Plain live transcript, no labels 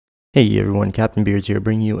Hey everyone, Captain Beards here,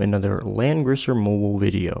 bringing you another Langrisser mobile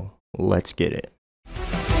video. Let's get it.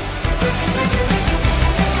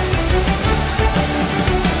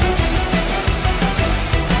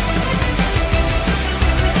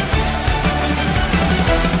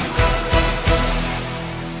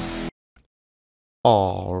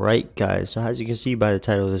 Alright guys, so as you can see by the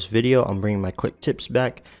title of this video, I'm bringing my quick tips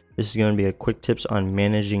back. This is going to be a quick tips on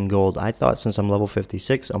managing gold. I thought since I'm level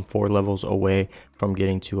 56, I'm 4 levels away from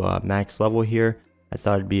getting to max level here. I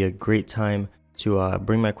thought it'd be a great time to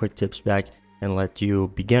bring my quick tips back and let you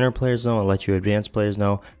beginner players know and let you advanced players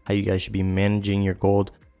know how you guys should be managing your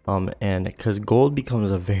gold. And because gold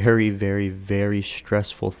becomes a very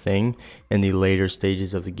stressful thing in the later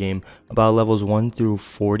stages of the game, about levels 1 through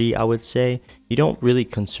 40, I would say, you don't really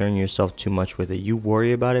concern yourself too much with it. You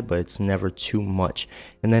worry about it, but it's never too much.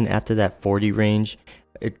 And then after that 40 range,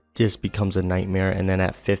 it just becomes a nightmare, and then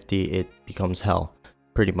at 50 it becomes hell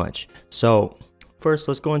pretty much. So first,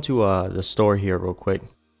 let's go into the store here real quick.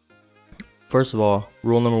 First of all,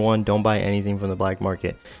 rule number 1, don't buy anything from the black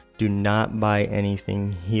market. Do not buy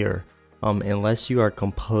anything here unless you are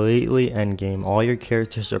completely endgame. All your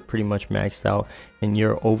characters are pretty much maxed out and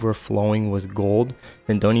you're overflowing with gold,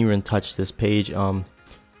 then don't even touch this page.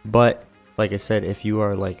 But like I said, if you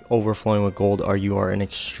are like overflowing with gold, or you are an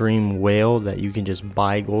extreme whale that you can just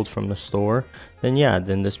buy gold from the store, then yeah,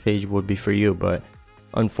 then this page would be for you. But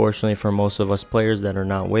unfortunately for most of us players that are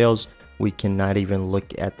not whales, we cannot even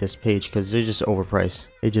look at this page because they're just overpriced.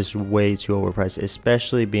 It's just way too overpriced,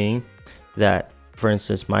 especially being that, for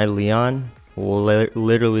instance, my Leon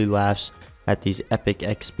literally laughs at these epic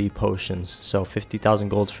XP potions. So 50,000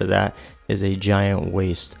 golds for that is a giant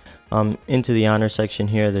waste. Into the honor section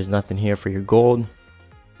here, there's nothing here for your gold.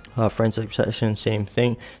 Friendship section, same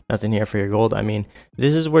thing, nothing here for your gold. I mean,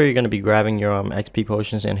 this is where you're going to be grabbing your XP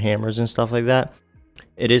potions and hammers and stuff like that.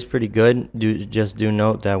 It is pretty good. Just do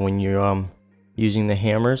note that when you're using the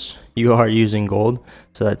hammers, you are using gold,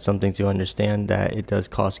 so that's something to understand, that it does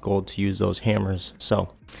cost gold to use those hammers.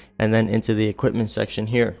 So, and then into the equipment section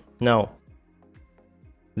here. Now,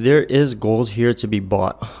 there is gold here to be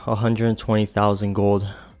bought, 120,000 gold.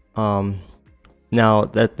 Now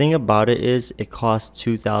the thing about it is, it costs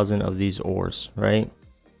 2,000 of these ores, right?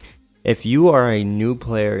 If you are a new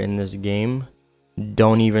player in this game,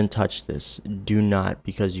 don't even touch this. Do not,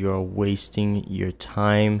 because you are wasting your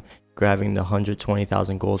time grabbing the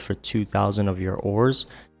 120,000 gold for 2,000 of your ores.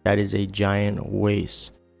 That is a giant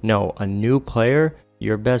waste. No, a new player,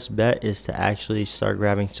 your best bet is to actually start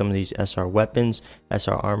grabbing some of these SR weapons,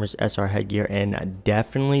 SR armors, SR headgear, and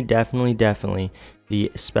definitely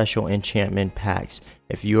the special enchantment packs.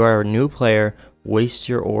 If you are a new player, waste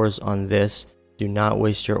your ores on this. Do not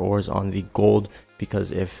waste your ores on the gold,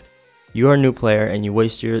 because if you are a new player and you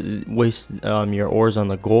waste your ores on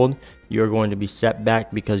the gold, you're going to be set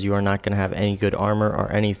back, because you are not going to have any good armor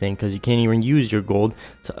or anything, because you can't even use your gold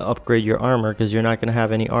to upgrade your armor, because you're not going to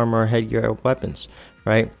have any armor or headgear or weapons,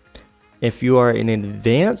 right? If you are an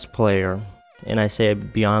advanced player, and I say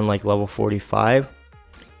beyond like level 45,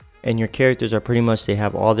 and your characters are pretty much, they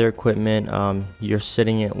have all their equipment, you're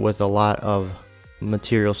sitting it with a lot of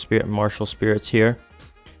material spirit, martial spirits here,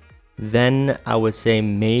 then I would say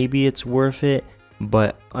maybe it's worth it.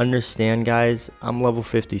 But understand, guys, I'm level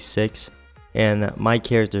 56 and my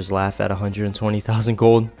characters laugh at 120,000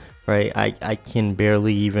 gold, right? I can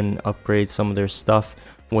barely even upgrade some of their stuff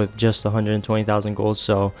with just 120,000 gold,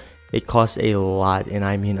 so it costs a lot, and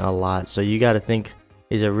I mean a lot. So you got to think,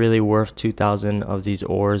 is it really worth 2,000 of these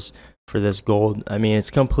ores for this gold? I mean,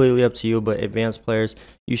 it's completely up to you, but advanced players,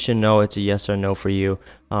 you should know it's a yes or no for you.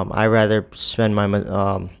 I rather spend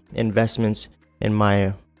my investments in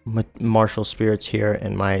my martial spirits here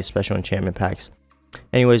and my special enchantment packs.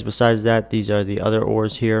 Anyways, besides that, these are the other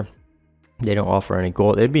ores here. They don't offer any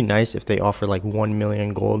gold. It'd be nice if they offer like 1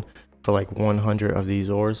 million gold for like 100 of these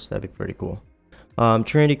ores. That'd be pretty cool.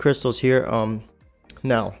 Trinity crystals here.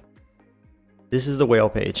 Now, this is the whale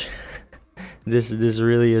page. this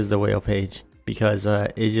really is the whale page, because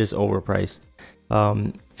it's just overpriced.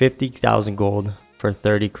 50,000 gold for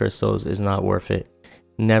 30 crystals is not worth it.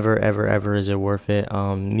 Never ever is it worth it.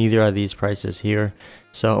 Neither are these prices here.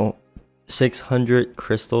 So 600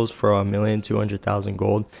 crystals for 1,200,000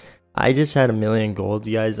 gold. I just had 1 million gold,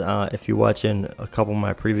 you guys. If you're watching a couple of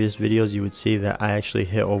my previous videos, you would see that I actually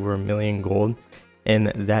hit over 1 million gold,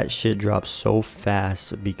 and that shit dropped so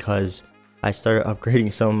fast because I started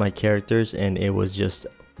upgrading some of my characters, and it was just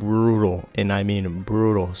brutal, and I mean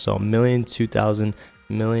brutal. So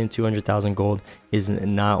 1,200,000 gold is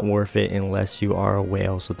not worth it unless you are a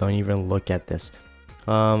whale, so don't even look at this.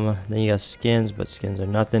 Then you got skins, but skins are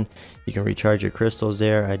nothing. You can recharge your crystals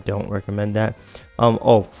there. I don't recommend that.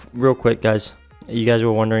 Oh, real quick, guys, you guys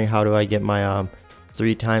were wondering how do I get my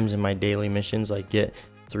 3 times in my daily missions. I can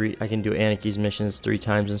do Anaki's missions 3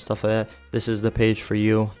 times and stuff like that. This is the page for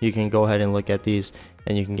you. You can go ahead and look at these,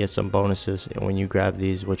 and you can get some bonuses when you grab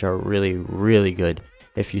these, which are really, really good.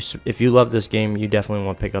 If you love this game, you definitely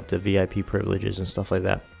want to pick up the VIP privileges and stuff like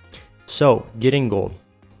that. So, getting gold.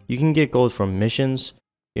 You can get gold from missions.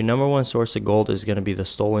 Your number 1 source of gold is going to be the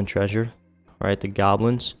stolen treasure, right? The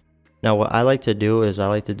goblins. Now, what I like to do is I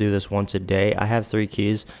like to do this once a day. I have 3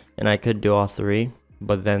 keys, and I could do all 3,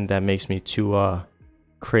 but then that makes me too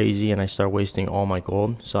crazy, and I start wasting all my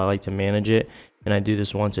gold. So I like to manage it, and I do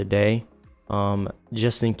this once a day,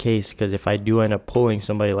 just in case. Because if I do end up pulling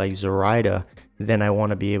somebody like Zoraida, then I want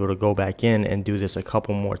to be able to go back in and do this a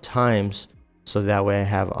couple more times, so that way I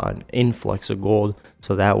have an influx of gold,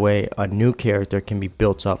 so that way a new character can be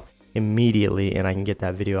built up immediately, and I can get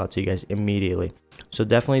that video out to you guys immediately. So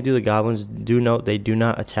definitely do the goblins. Do note they do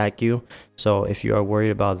not attack you, so if you are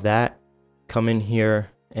worried about that, come in here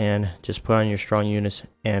and just put on your strong units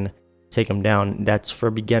and take them down. That's for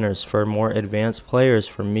beginners. For more advanced players,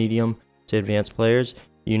 for medium to advanced players,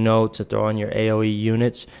 you know to throw on your AoE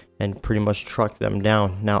units and pretty much truck them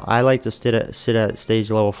down. Now I like to sit at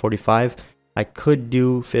stage level 45. I could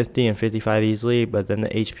do 50 and 55 easily, but then the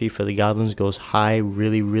HP for the goblins goes high,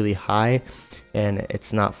 really, really high, and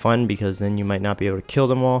it's not fun because then you might not be able to kill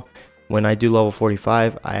them all. When I do level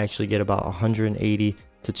 45, I actually get about 180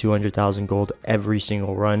 to 200,000 gold every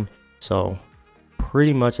single run. So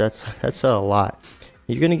pretty much that's a lot.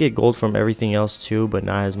 You're gonna get gold from everything else too, but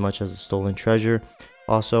not as much as the stolen treasure.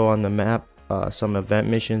 Also on the map, some event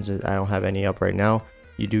missions, I don't have any up right now.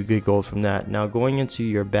 You do get gold from that. Now going into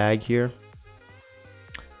your bag here,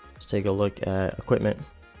 let's take a look at equipment.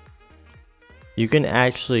 You can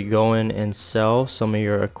actually go in and sell some of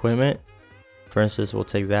your equipment. For instance, we'll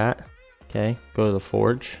take that. Okay, go to the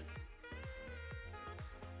forge.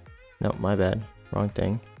 No, my bad, wrong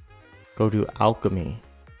thing. Go to alchemy.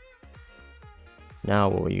 Now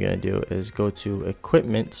what you're gonna do is go to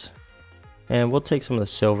equipment, and we'll take some of the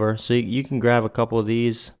silver. So you can grab a couple of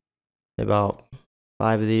these, about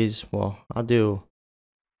 5 of these. Well, let's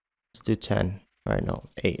do 10. All right, no,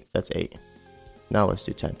 8. That's 8. Now let's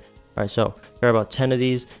do 10. All right, so grab about 10 of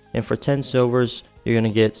these, and for 10 silvers, you're gonna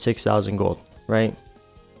get 6,000 gold, right?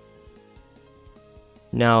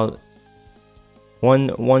 Now,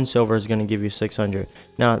 one silver is gonna give you 600.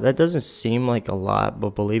 Now that doesn't seem like a lot,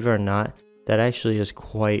 but believe it or not, that actually is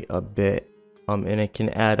quite a bit. And it can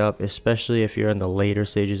add up, especially if you're in the later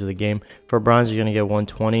stages of the game. For bronze, you're gonna get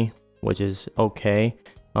 120, which is okay.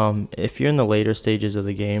 If you're in the later stages of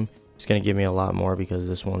the game, it's gonna give me a lot more because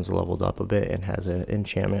this one's leveled up a bit and has an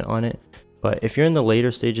enchantment on it. But if you're in the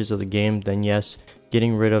later stages of the game, then yes,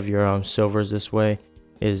 getting rid of your silvers this way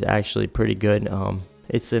is actually pretty good.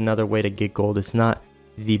 It's another way to get gold. It's not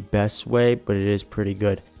the best way, but it is pretty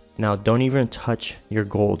good. Now, don't even touch your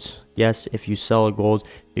golds. Yes, if you sell a gold,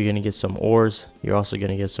 you're going to get some ores. You're also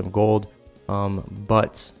going to get some gold.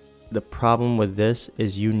 But the problem with this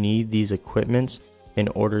is you need these equipments in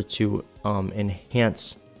order to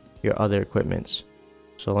enhance your other equipments.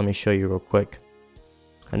 So let me show you real quick.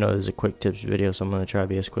 I know this is a quick tips video, so I'm going to try to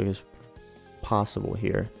be as quick as possible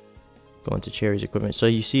here. Go into Cherry's equipment. So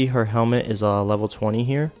you see her helmet is level 20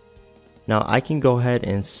 here. Now I can go ahead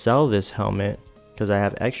and sell this helmet because I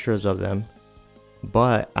have extras of them,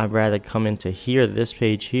 but I'd rather come into here, this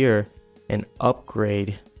page here, and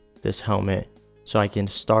upgrade this helmet so I can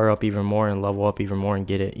star up even more and level up even more and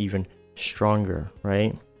get it even stronger,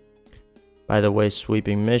 right? By the way,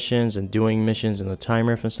 sweeping missions and doing missions in the time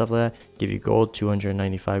rift and stuff like that give you gold,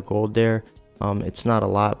 295 gold there. It's not a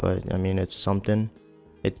lot, but I mean it's something.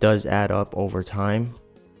 It does add up over time.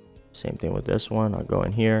 Same thing with this one. I'll go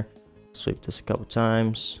in here, sweep this a couple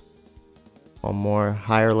times. One more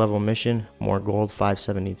higher level mission, more gold,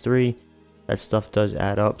 573. That stuff does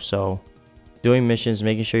add up. So doing missions,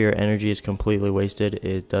 making sure your energy is completely wasted,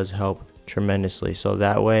 it does help tremendously. So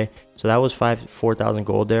that way, so that was 4,000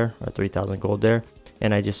 gold there, or 3,000 gold there,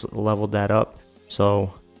 and I just leveled that up.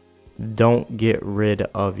 So don't get rid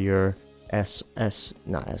of your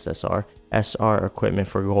SR equipment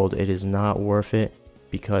for gold. It is not worth it,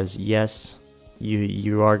 because yes,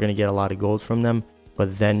 you are going to get a lot of gold from them,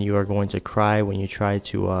 but then you are going to cry when you try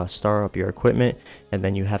to star up your equipment, and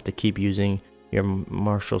then you have to keep using your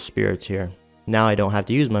martial spirits here. Now I don't have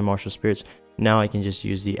to use my martial spirits. Now I can just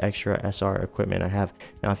use the extra SR equipment I have.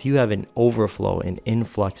 Now if you have an overflow, an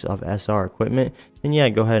influx of SR equipment, then yeah,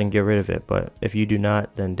 go ahead and get rid of it. But if you do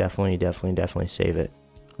not, then definitely save it.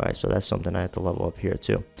 Alright, so that's something I have to level up here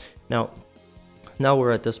too. Now we're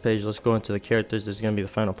at this page. Let's go into the characters. This is going to be the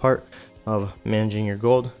final part of managing your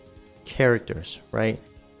gold. Characters, right?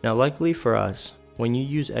 Now luckily for us, when you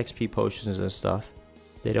use XP potions and stuff,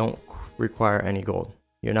 they don't require any gold.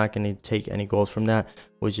 You're not going to take any gold from that,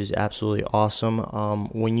 which is absolutely awesome.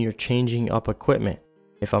 When you're changing up equipment,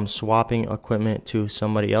 if I'm swapping equipment to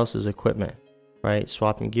somebody else's equipment, right,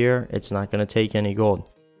 swapping gear, it's not going to take any gold,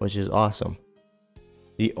 which is awesome.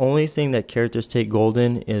 The only thing that characters take gold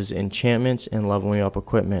in is enchantments and leveling up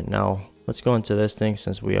equipment. Now let's go into this thing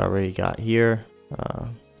since we already got here. I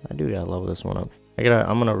do gotta level this one up.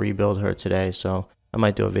 I'm gonna rebuild her today, so I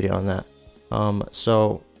might do a video on that.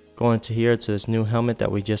 So going to here to this new helmet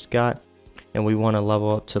that we just got, and we want to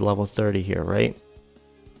level up to level 30 here, right?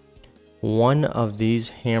 One of these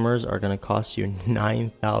hammers are gonna cost you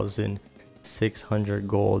 9,600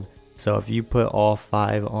 gold. So if you put all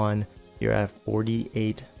 5 on, you're at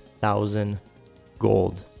 48,000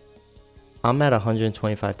 gold. I'm at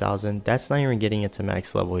 125,000. That's not even getting it to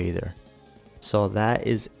max level either. So that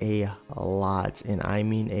is a lot, and I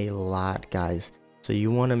mean a lot, guys. So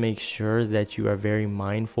you want to make sure that you are very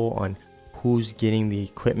mindful on who's getting the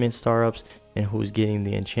equipment startups and who's getting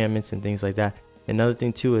the enchantments and things like that. Another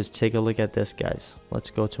thing too is take a look at this, guys.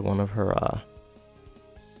 Let's go to one of her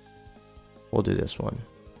we'll do this one.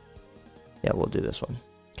 Yeah, we'll do this one.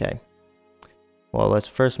 Okay. Well, let's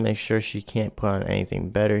first make sure she can't put on anything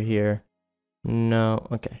better here. No.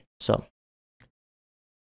 Okay. So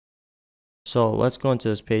let's go into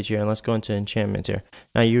this page here and let's go into enchantments here.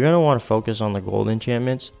 Now you're going to want to focus on the gold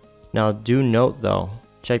enchantments. Now do note though,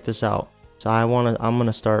 check this out. So I'm going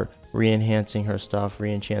to start re-enhancing her stuff,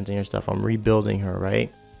 re-enchanting her stuff. I'm rebuilding her,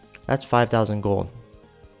 right? That's 5,000 gold.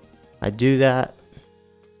 I do that.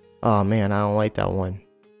 Oh man, I don't like that one.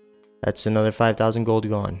 That's another 5,000 gold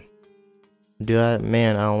gone. Do that,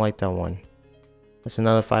 man, I don't like that one. That's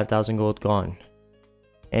another 5,000 gold gone.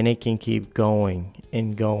 And it can keep going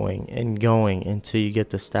and going and going until you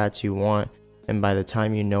get the stats you want, and by the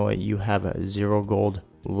time you know it, you have 0 gold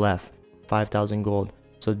left, 5,000 gold.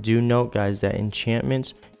 So do note, guys, that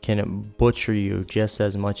enchantments can butcher you just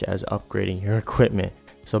as much as upgrading your equipment.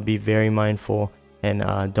 So be very mindful, and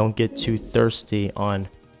don't get too thirsty on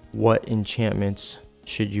what enchantments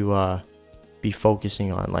should you be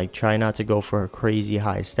focusing on. Like, try not to go for crazy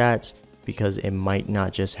high stats, because it might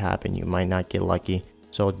not just happen. You might not get lucky.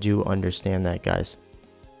 So do understand that, guys.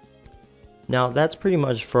 Now that's pretty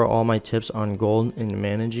much for all my tips on gold and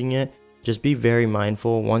managing it. Just be very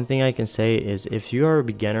mindful. One thing I can say is, if you are a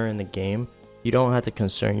beginner in the game, you don't have to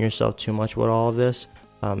concern yourself too much with all of this.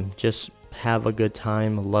 Just have a good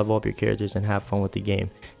time, level up your characters, and have fun with the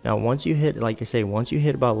game. Now once you hit, like I say, once you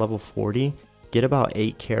hit about level 40, get about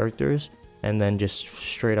 8 characters, and then just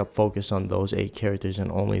straight up focus on those 8 characters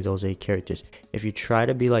and only those 8 characters. If you try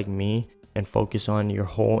to be like me and focus on your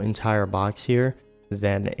whole entire box here,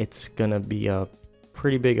 then it's gonna be a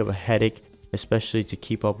pretty big of a headache, especially to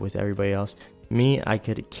keep up with everybody else. Me, I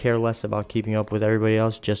could care less about keeping up with everybody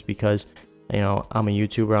else, just because, you know, I'm a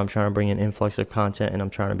YouTuber. I'm trying to bring an influx of content, and I'm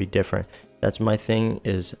trying to be different. That's my thing,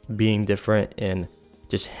 is being different and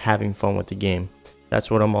just having fun with the game. That's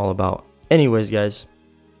what I'm all about. Anyways, guys,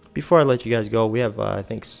 before I let you guys go, we have I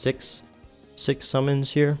think six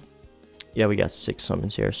summons here. Yeah, we got 6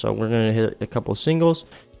 summons here. So we're gonna hit a couple singles,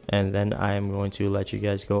 and then I am going to let you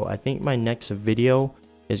guys go. I think my next video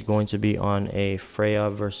is going to be on a Freya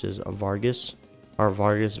versus a Vargas, or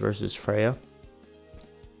Vargas versus Freya.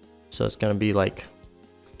 So it's gonna be like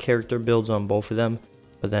character builds on both of them,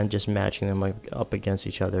 but then just matching them up against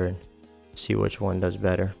each other and see which one does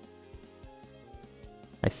better.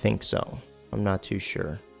 I think so. I'm not too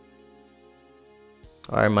sure.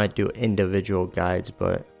 Or I might do individual guides,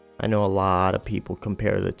 but I know a lot of people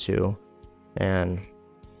compare the two, and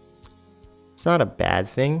it's not a bad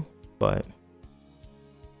thing, but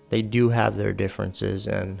they do have their differences.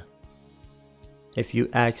 And if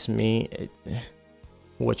you ask me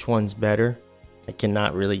which one's better, I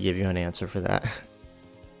cannot really give you an answer for that.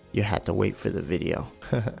 You have to wait for the video.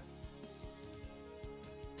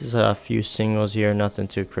 Just a few singles here, nothing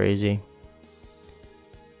too crazy.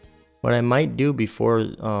 What I might do before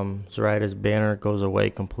Zoraida's banner goes away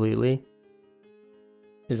completely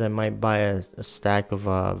is I might buy a stack of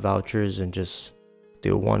vouchers and just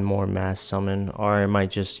do one more mass summon, or I might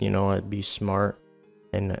just, you know, be smart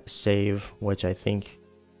and save, which I think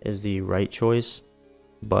is the right choice.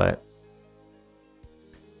 But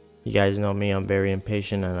you guys know me, I'm very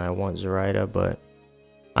impatient and I want Zoraida, but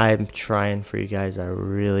I'm trying for you guys, I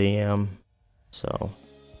really am. So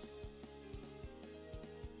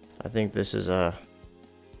I think this is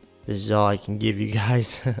This is all I can give you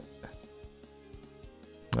guys.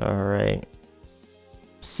 Alright.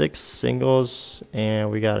 6 singles, and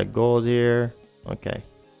we got a gold here. Okay.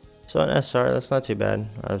 So an SR, that's not too bad.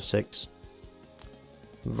 I have 6.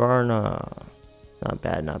 Varna. Not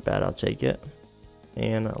bad, not bad. I'll take it.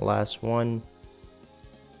 And last one.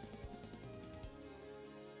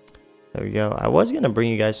 There we go. I was going to bring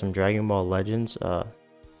you guys some Dragon Ball Legends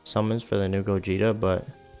summons for the new Gogeta, but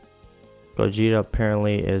Gogeta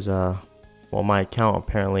apparently is, well, my account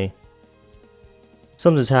apparently,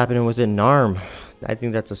 something's happening with it. Narm. I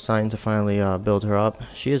think that's a sign to finally build her up.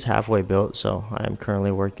 She is halfway built, so I am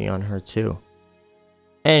currently working on her too.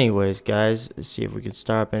 Anyways, guys, let's see if we can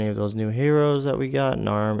start up any of those new heroes that we got.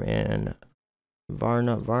 Narm and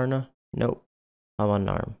Varna. Varna? Nope. How about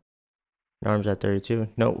Narm? Narm's at 32.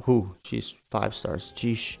 No, who? She's 5 stars.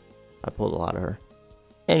 Jeesh. I pulled a lot of her.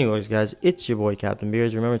 Anyways, guys, it's your boy Captain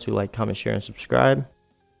BEARDZ. Remember to like, comment, share, and subscribe.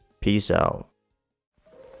 Peace out.